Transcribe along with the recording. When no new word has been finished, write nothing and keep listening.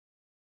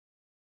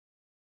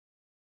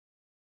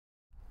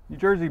New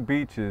Jersey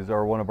beaches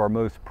are one of our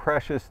most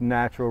precious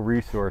natural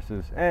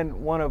resources and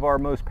one of our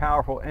most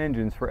powerful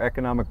engines for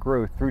economic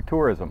growth through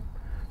tourism.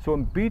 So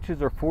when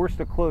beaches are forced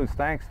to close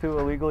thanks to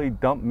illegally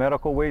dumped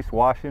medical waste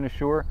washing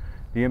ashore,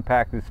 the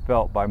impact is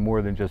felt by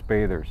more than just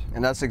bathers.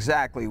 And that's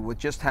exactly what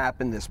just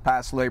happened this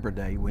past Labor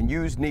Day when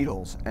used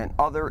needles and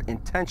other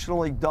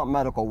intentionally dumped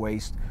medical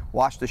waste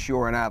washed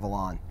ashore in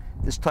Avalon.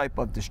 This type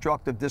of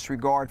destructive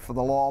disregard for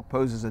the law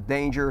poses a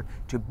danger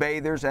to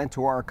bathers and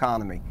to our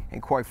economy,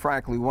 and quite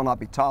frankly will not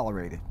be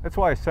tolerated. That's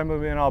why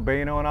Assemblyman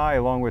Albano and I,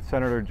 along with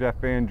Senator Jeff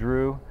Van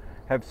Drew,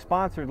 have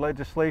sponsored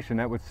legislation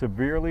that would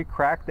severely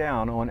crack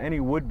down on any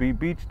would-be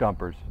beach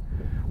dumpers.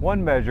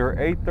 One measure,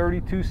 A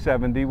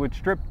 3270, would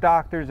strip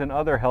doctors and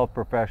other health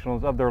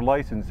professionals of their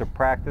license to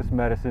practice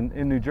medicine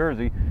in New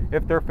Jersey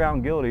if they're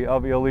found guilty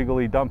of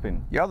illegally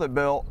dumping. The other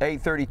bill, A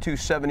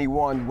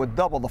 3271, would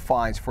double the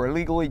fines for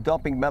illegally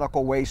dumping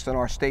medical waste in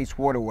our state's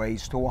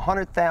waterways to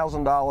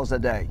 $100,000 a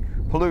day.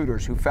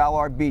 Polluters who foul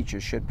our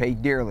beaches should pay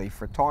dearly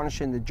for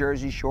tarnishing the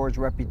Jersey Shore's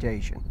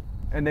reputation.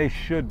 And they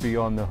should be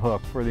on the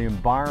hook for the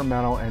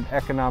environmental and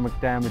economic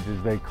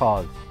damages they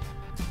cause.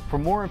 For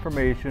more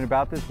information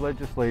about this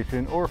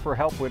legislation or for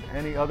help with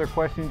any other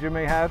questions you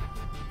may have,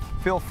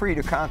 feel free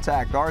to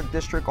contact our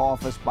district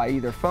office by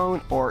either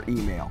phone or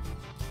email.